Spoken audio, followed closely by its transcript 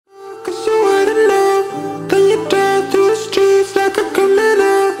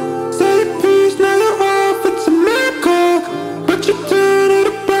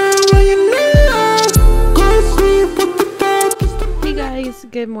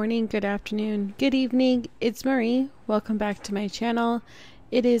morning, good afternoon, good evening. It's Marie. Welcome back to my channel.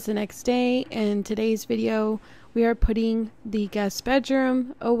 It is the next day, and in today's video we are putting the guest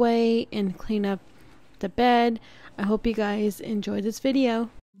bedroom away and clean up the bed. I hope you guys enjoy this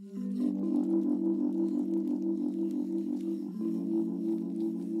video.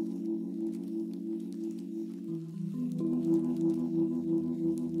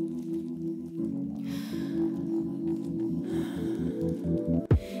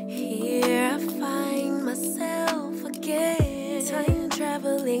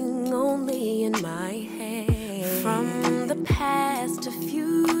 Traveling only in my head, from the past to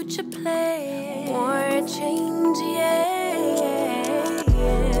future play, or change, yeah.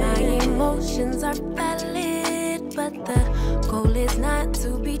 My emotions are valid, but the goal is not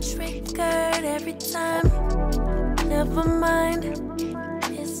to be triggered every time. Never mind,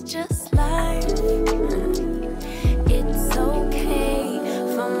 it's just life. It's okay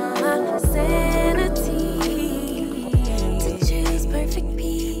for my sanity.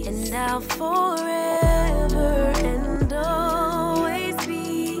 Now forever and always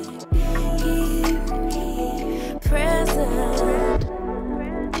be here, present.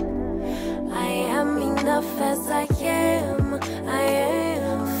 I am enough as I am. I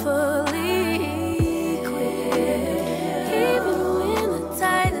am fully equipped. Even when the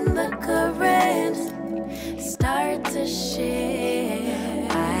tide and the current start to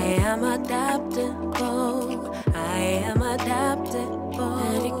shift, I am adaptable. I am adaptable.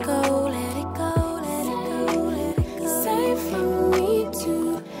 Let it go, let it go, let it go, let it go. Safe for me to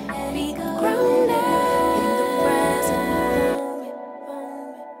be grounded in the present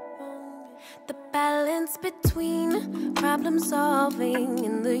moment. The balance between problem solving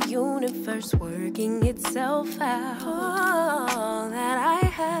and the universe working itself out. All that I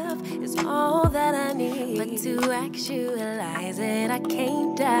have is all that I need. But to actualize it, I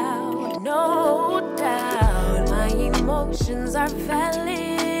can't doubt, no doubt. My emotions are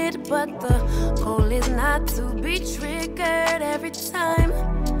valid, but the goal is not to be triggered every time.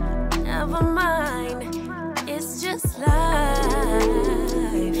 Never mind, it's just life.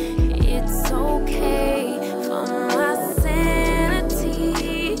 It's okay for my sanity.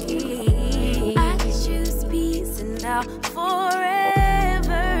 I choose peace and I'll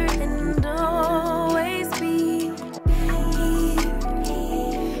forever and always be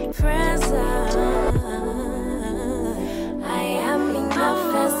here, present. I am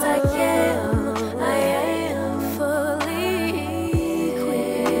enough as I am. I am fully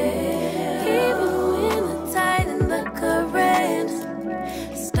equipped. Even when the tide and the current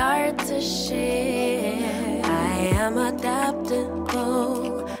start to shift, I am adaptable.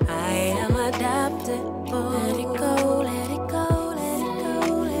 I am adaptable. Let it go, let it go, let it go,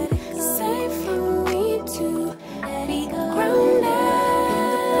 let it go. Safe for me to be grounded in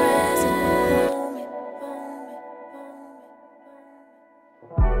the present moment.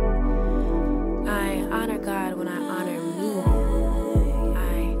 I honor God when I honor me. I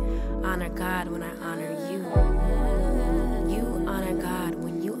honor God when I honor you. You honor God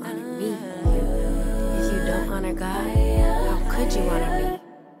when you honor me. If you don't honor God, how could you honor me?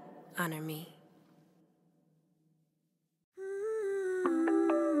 Honor me.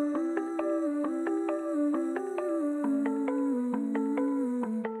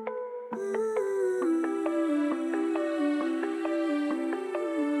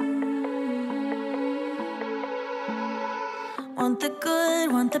 Want the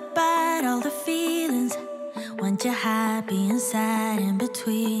good, want the bad, all the feelings. Want you happy and sad in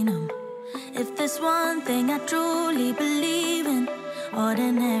between them. If there's one thing I truly believe in,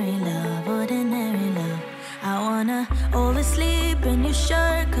 ordinary love, ordinary love. I wanna oversleep in your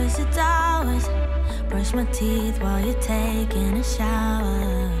shirt 'cause it's ours. Brush my teeth while you're taking a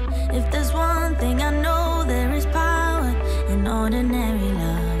shower. If there's one thing I know, there is power in ordinary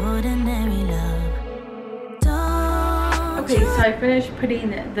love, ordinary love. Okay, so I finished putting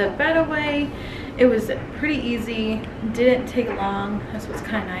the bed away. It was pretty easy, didn't take long. That's what's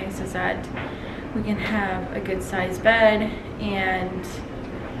kind of nice, is that we can have a good sized bed and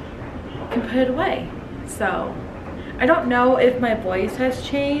can put it away. So I don't know if my voice has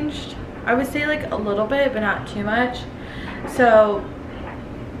changed. I would say like a little bit, but not too much. So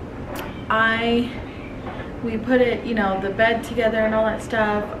we put it, you know, the bed together and all that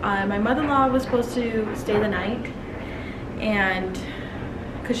stuff. My mother-in-law was supposed to stay the night, and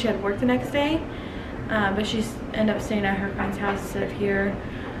because she had work the next day, but she ended up staying at her friend's house instead of here.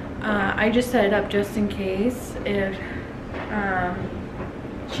 I just set it up just in case if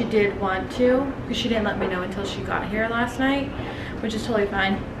she did want to, because she didn't let me know until she got here last night, which is totally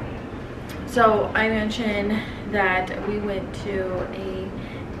fine. So I mentioned that we went to a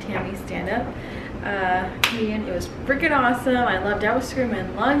Tammy stand-up comedian. It was freaking awesome. I loved it. I was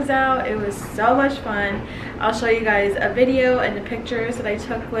screaming lungs out. It was so much fun. I'll show you guys a video and the pictures that I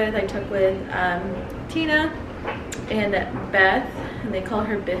took with Tina and Beth, and they call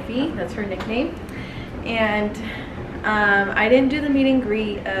her Biffy. That's her nickname. And I didn't do the meet and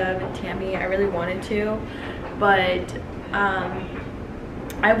greet of Tammy. I really wanted to, but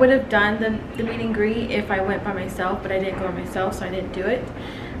I would have done the meet and greet if I went by myself, but I didn't go by myself, so I didn't do it.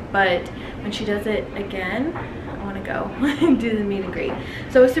 But when she does it again, I want to go and do the meet and greet.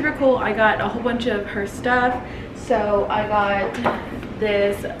 So it was super cool. I got a whole bunch of her stuff. So I got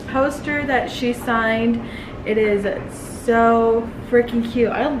this poster that she signed. It is so freaking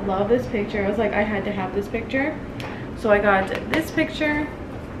cute. I love this picture. I was like, I had to have this picture. So I got this picture,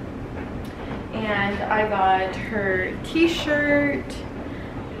 and I got her t-shirt.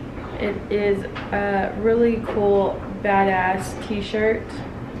 It is a really cool, badass t-shirt.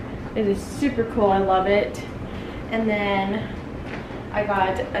 It is super cool. I love it. And then I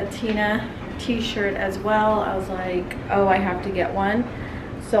got a Tina t-shirt as well. I was like, oh, I have to get one.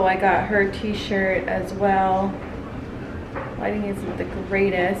 So I got her t-shirt as well. Lighting isn't the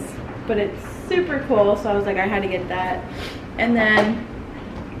greatest, but it's super cool. So I was like, I had to get that. And then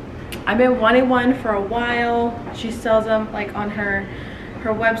I've been wanting one for a while. She sells them like on her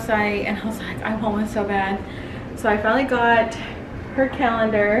website, and I was like, I want one so bad. So I finally got her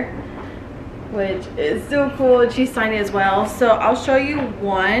calendar, which is so cool. She signed it as well. So I'll show you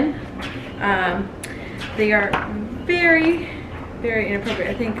one. They are very, very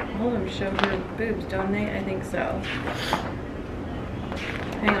inappropriate. I think all of them show her boobs, don't they? I think so.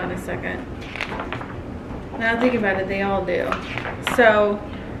 Hang on a second. Now thinking about it, they all do. So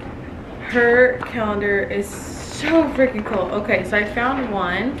her calendar is so freaking cool. Okay, so I found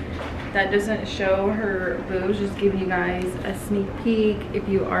one that doesn't show her boobs, just giving you guys a sneak peek if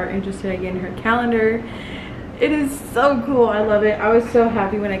you are interested in getting her calendar. It is so cool. I love it. I was so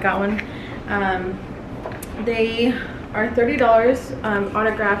happy when I got one. They are $30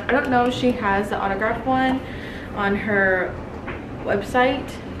 autographed. I don't know if she has the autographed one on her website,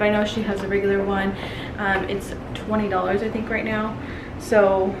 but I know she has a regular one. It's $20 I think right now.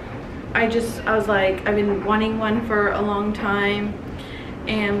 So I was like, I've been wanting one for a long time,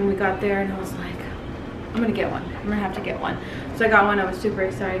 and when we got there, and I was like, I'm gonna get one. I'm gonna have to get one. So I got one. I was super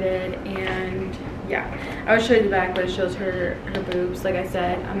excited, and yeah, I will show you the back, but it shows her boobs. Like I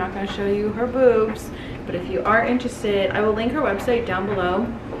said, I'm not gonna show you her boobs, but if you are interested, I will link her website down below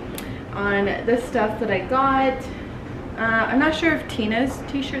on the stuff that I got. I'm not sure if Tina's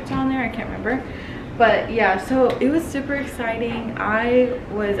t-shirt's on there. I can't remember. But yeah, so it was super exciting. I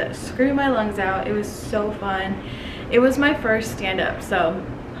was screaming my lungs out. It was so fun. It was my first stand-up, so,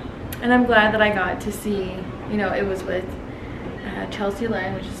 and I'm glad that I got to see, you know, it was with Chelsea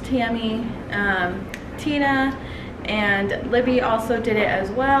Lynn, which is Tammy, Tina, and Libby also did it as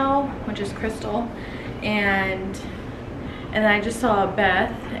well, which is Crystal, and then I just saw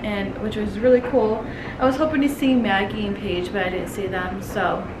Beth, and which was really cool. I was hoping to see Maggie and Paige, but I didn't see them.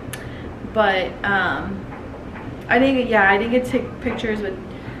 So, but I didn't get to take pictures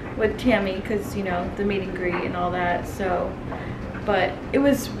with Tammy because, you know, the meet and greet and all that. So, but it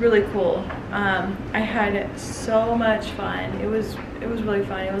was really cool. I had so much fun. It was really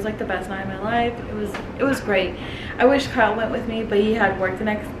fun. It was like the best night of my life. It was great. I wish Kyle went with me, but he had work the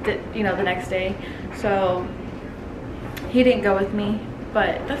next day, so he didn't go with me.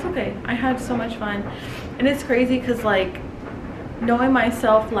 But that's okay. I had so much fun, and it's crazy because, like, knowing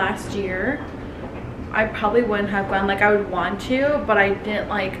myself last year, I probably wouldn't have gone. Like, I would want to, but I didn't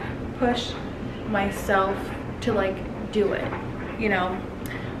like push myself to like do it, you know.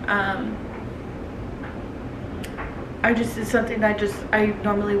 It's something that I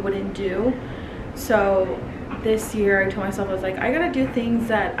normally wouldn't do. So this year I told myself, I was like, I gotta do things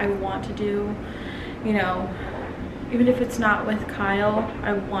that I want to do, you know. Even if it's not with Kyle,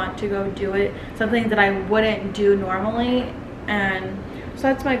 I want to go do it. Something that I wouldn't do normally. And so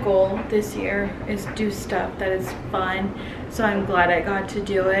that's my goal this year, is do stuff that is fun. So I'm glad I got to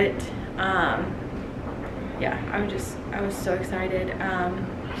do it. Yeah, I was so excited.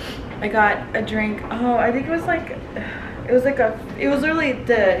 I got a drink. Oh, I think it was literally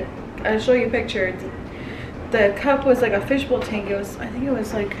I'll show you a picture. The cup was like a fishbowl tank. I think it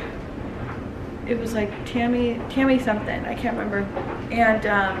was like Tammy something, I can't remember. And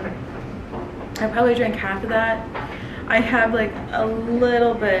I probably drank half of that. I have like a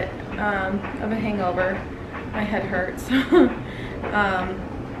little bit of a hangover. My head hurts.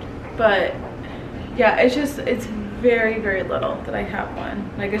 But yeah, it's very, very little that I have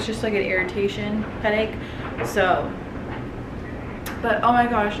one. Like, it's just like an irritation headache. So But oh my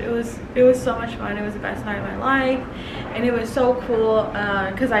gosh, it was so much fun. It was the best night of my life, and it was so cool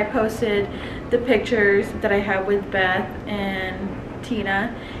because I posted the pictures that I had with Beth and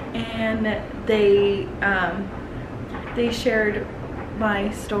Tina, and they shared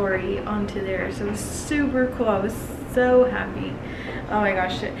my story onto there, so it was super cool. I was so happy. Oh my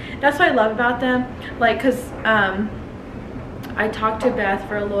gosh, that's what I love about them. Like, because I talked to Beth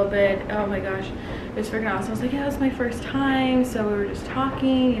for a little bit. Oh my gosh, it was freaking awesome. I was like, yeah, it's my first time, so we were just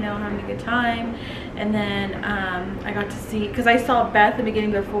talking, you know, having a good time. And then I got to see, because I saw Beth at the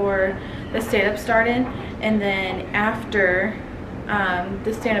beginning before the stand-up started, and then after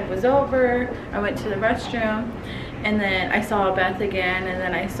the stand-up was over, I went to the restroom, and then I saw Beth again, and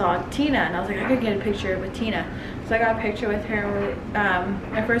then I saw Tina, and I was like, I could get a picture with Tina. So I got a picture with her.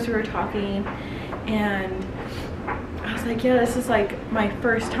 At first we were talking, and I was like, yeah, this is like my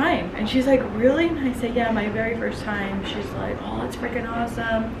first time. And she's like, really? And I said, yeah, my very first time. She's like, oh, that's freaking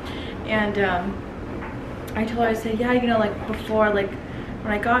awesome. And I told her, I said, yeah, you know, like before, like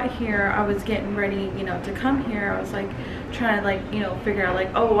when I got here, I was getting ready, you know, to come here. I was like trying to, like, you know, figure out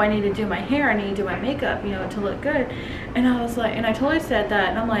like, oh, I need to do my hair, I need to do my makeup, you know, to look good. And I was like, and I totally said that,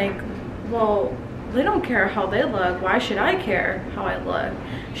 and I'm like, well, they don't care how they look, why should I care how I look?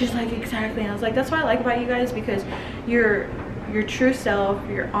 She's like, exactly. And I was like, that's what I like about you guys, because you're your true self,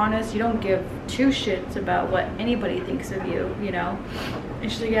 you're honest, you don't give two shits about what anybody thinks of you, you know.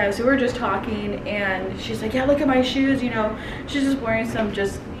 And she's like, yeah. So we were just talking, and she's like, yeah, look at my shoes, you know. She's just wearing some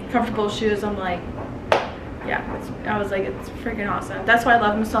just comfortable shoes. I'm like, yeah, I was like, it's freaking awesome. That's why I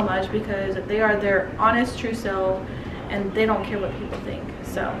love them so much, because they are their honest, true self, and they don't care what people think.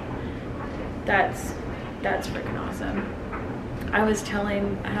 So that's freaking awesome. I was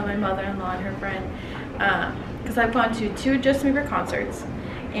telling my mother-in-law and her friend, because I've gone to 2 Justin Bieber concerts,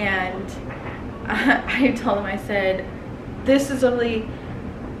 and I told them, I said, this is really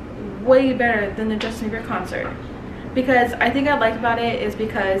way better than the Justin Bieber concert, because I think I like about it is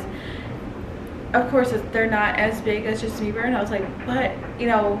because, of course, they're not as big as Justin Bieber, and I was like, but, you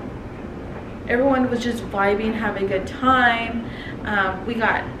know, everyone was just vibing, having a good time. We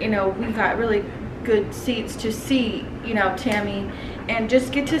got really good seats to see, you know, Tammy, and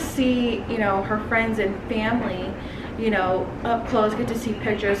just get to see, you know, her friends and family, you know, up close, get to see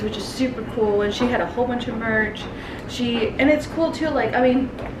pictures, which is super cool. And she had a whole bunch of merch. And it's cool too, like, I mean,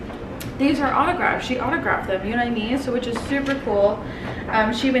 these are autographed. She autographed them, you know what I mean? So, which is super cool.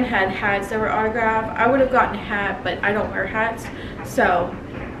 She even had hats that were autographed. I would have gotten a hat, but I don't wear hats, so,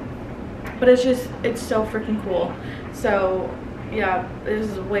 but it's so freaking cool. So yeah, this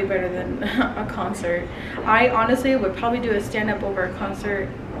is way better than a concert. I honestly would probably do a stand-up over a concert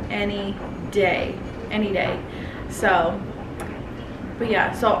any day. So, but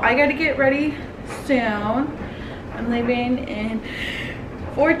yeah, so I gotta get ready soon. I'm leaving in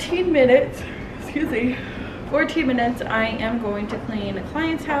 14 minutes. Excuse me. 14 minutes. I am going to clean a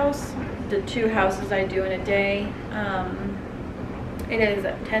client's house, the 2 houses I do in a day. It is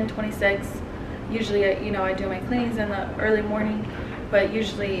 10:26. Usually, you know, I do my cleanings in the early morning, but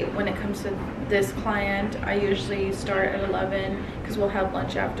usually when it comes to this client, I usually start at 11 because we'll have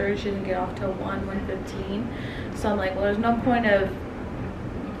lunch after. She doesn't get off till 1:15. So I'm like, well, there's no point of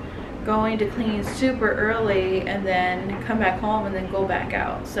going to clean super early and then come back home and then go back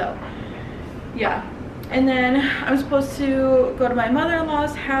out. So yeah. And then I'm supposed to go to my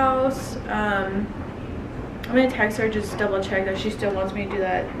mother-in-law's house. I'm gonna text her, just double check that she still wants me to do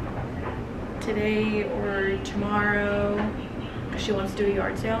that today or tomorrow, because she wants to do a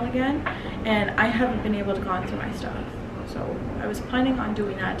yard sale again, and I haven't been able to go through my stuff, so I was planning on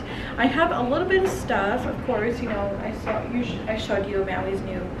doing that. I have a little bit of stuff, of course, you know. I showed you Mally's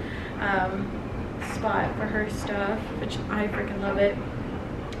new spot for her stuff, which I freaking love it.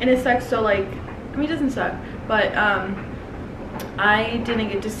 And it sucks, so like, I mean, it doesn't suck, but I didn't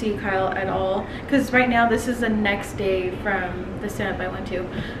get to see Kyle at all, because right now this is the next day from the stand-up I went to,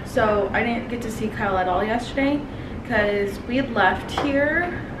 so I didn't get to see Kyle at all yesterday, because we had left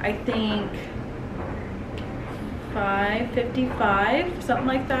here, I think 5:55, something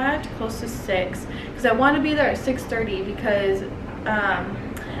like that, close to 6, because I want to be there at 6:30, because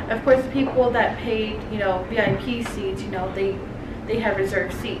of course the people that paid, you know, VIP seats, you know, they have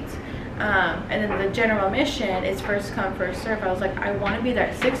reserved seats. And then the general admission is first come, first serve. I was like, I want to be there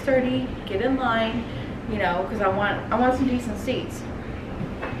at 6:30, get in line, you know, because I want some decent seats.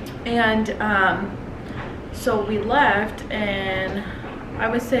 And so we left, and I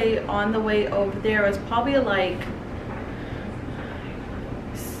would say on the way over there, it was probably like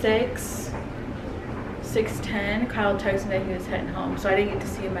 6:10. Kyle texted me that he was heading home, so I didn't get to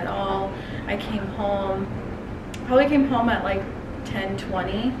see him at all. I came home, probably came home at like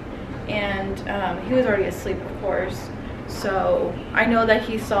 10:20, and he was already asleep, of course. So I know that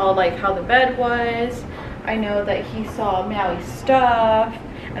he saw like how the bed was. I know that he saw Maui's stuff,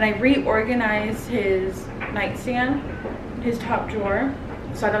 and I reorganized his nightstand, his top drawer.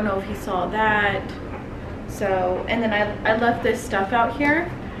 So I don't know if he saw that. So, and then I left this stuff out here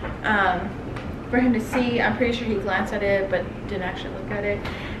for him to see. I'm pretty sure he glanced at it but didn't actually look at it,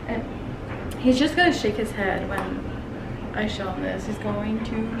 and he's just gonna shake his head when I show him this. He's going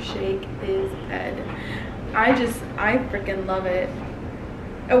to shake his head. I freaking love it.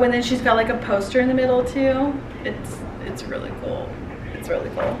 Oh, and then she's got like a poster in the middle too. It's really cool. It's really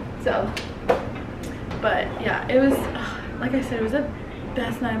cool. So, but yeah, it was, like I said, it was the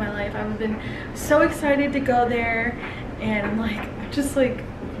best night of my life. I've been so excited to go there, and I'm like, just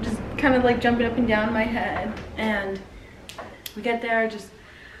kind of like jumping up and down in my head. And we get there,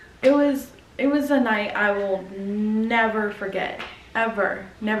 it was a night I will never forget, ever,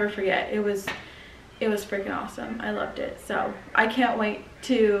 never forget. It was freaking awesome. I loved it. So I can't wait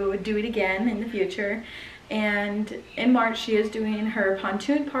to do it again in the future. And in March she is doing her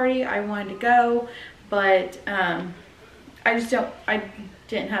pontoon party. I wanted to go, but I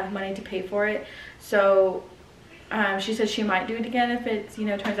didn't have money to pay for it. So she said she might do it again if it's, you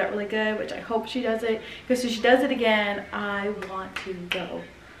know, turns out really good, which I hope she does it, because if she does it again, I want to go.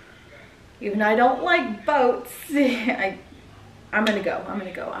 Even though I don't like boats, I'm gonna go.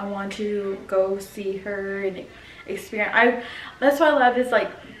 I want to go see her and experience. That's what I love, is like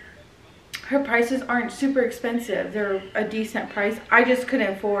her prices aren't super expensive. They're a decent price. I just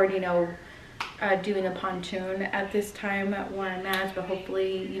couldn't afford, you know, doing a pontoon at this time where I'm at, but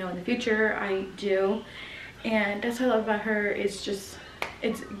hopefully, you know, in the future I do. And that's what I love about her. It's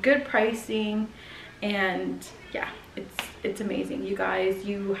good pricing, and yeah, it's amazing. You guys,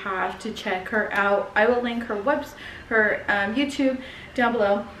 you have to check her out. I will link her YouTube down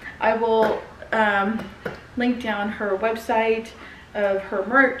below. I will link down her website of her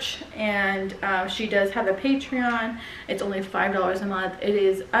merch, and she does have a Patreon. It's only $5 a month. It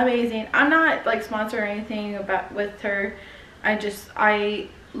is amazing. I'm not like sponsored or anything with her. I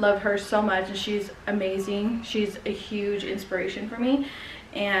love her so much, and she's amazing. She's a huge inspiration for me,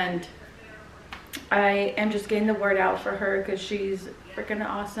 and I am just getting the word out for her because she's freaking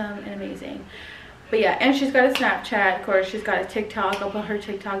awesome and amazing. But yeah, and she's got a Snapchat, of course. She's got a TikTok. I'll put her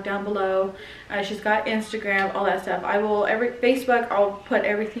TikTok down below. She's got Instagram, all that stuff. Facebook, I'll put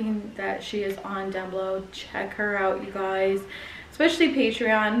everything that she is on down below. Check her out, you guys, especially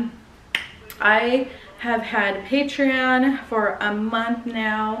Patreon. I have had Patreon for a month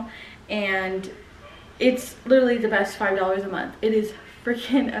now, and it's literally the best $5 a month. It is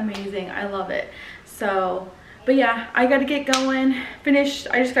freaking amazing. I love it. So, but yeah, I gotta get going. Finished.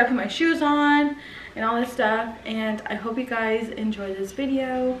 I just gotta put my shoes on and all this stuff, and I hope you guys enjoy this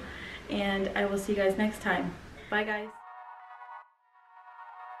video, and I will see you guys next time. Bye guys.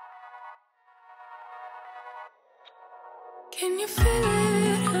 Can you feel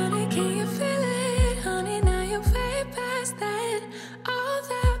it, honey? Can you feel it?